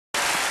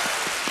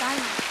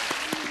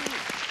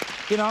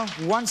You know,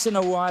 once in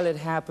a while it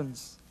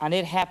happens. And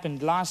it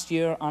happened last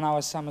year on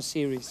our summer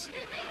series.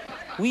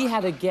 We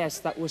had a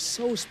guest that was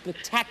so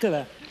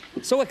spectacular,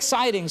 so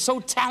exciting, so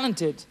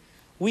talented,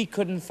 we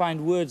couldn't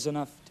find words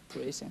enough to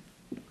praise him.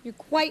 You're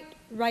quite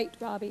right,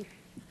 Robbie.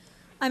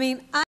 I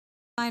mean, I can't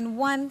find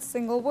one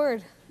single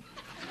word.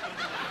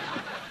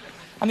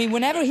 I mean,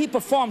 whenever he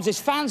performs, his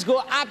fans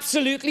go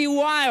absolutely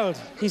wild.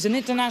 He's an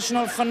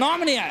international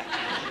phenomenon.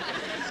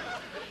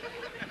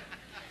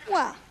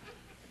 Well,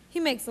 he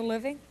makes a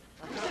living.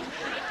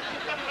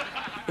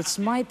 It's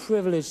my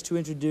privilege to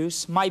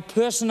introduce my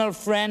personal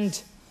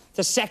friend,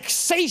 the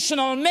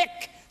SexSational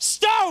Mick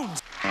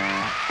Stones.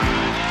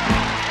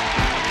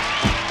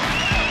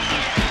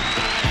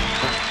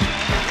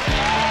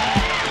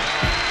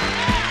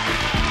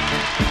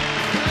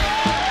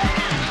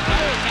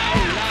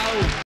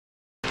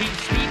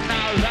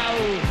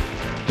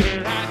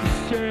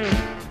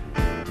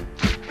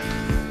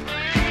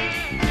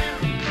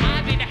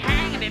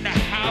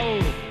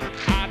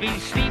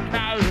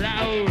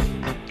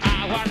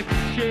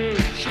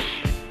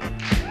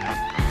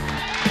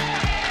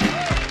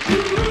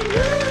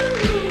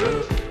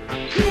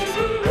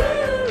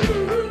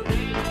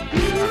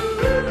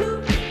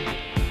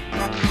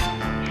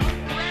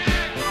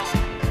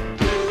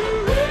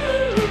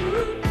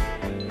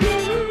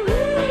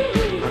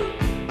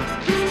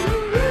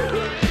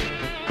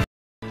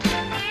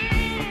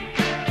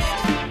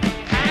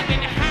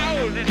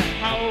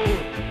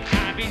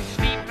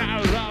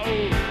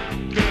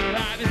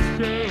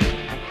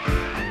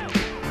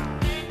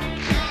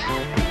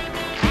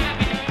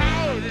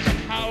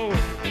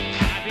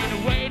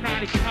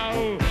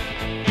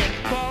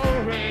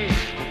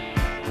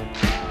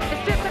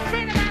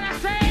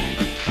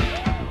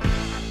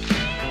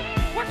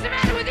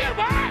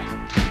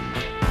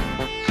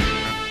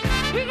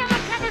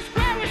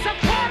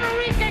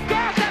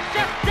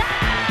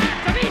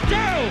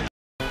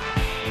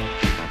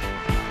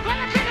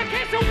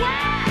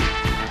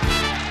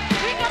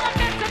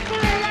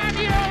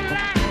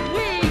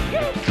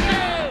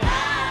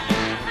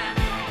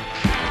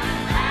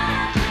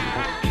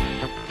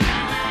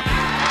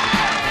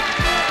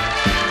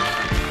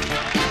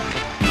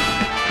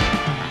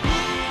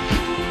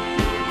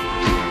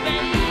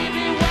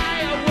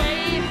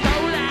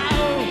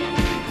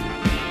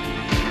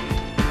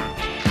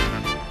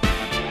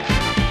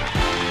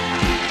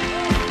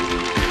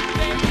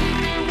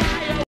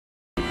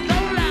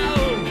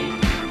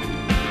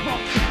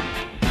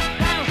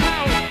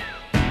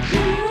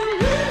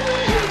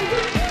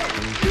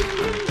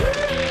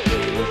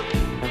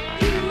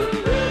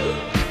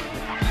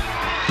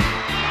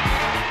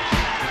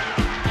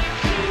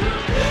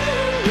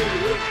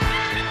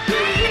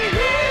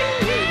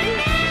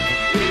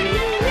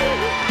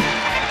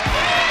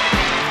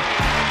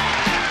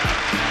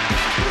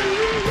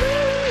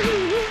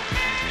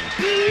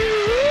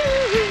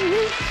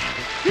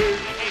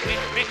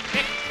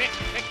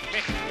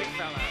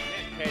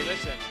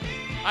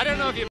 I don't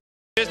know if you've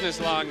been in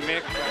business long,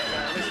 Mick,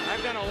 but listen,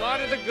 I've done a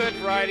lot of the good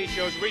variety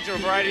shows, regional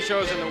variety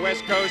shows on the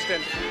West Coast,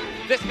 and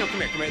this, no,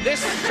 come here. This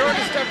sort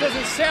of stuff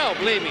doesn't sell,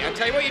 believe me. I'll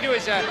tell you what you do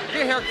is get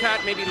a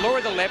haircut, maybe lower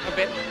the lip a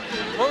bit,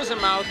 close the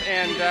mouth,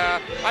 and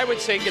I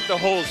would say get the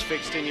holes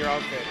fixed in your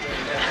outfit.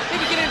 And,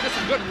 maybe get into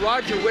some good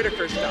Roger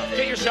Whittaker stuff.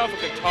 Get yourself a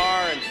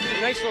guitar and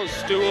a nice little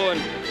stool and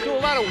do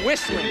a lot of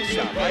whistling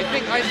stuff. I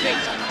think,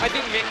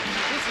 Mick,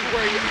 this is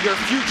where your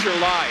future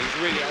lies,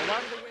 really. A lot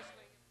of the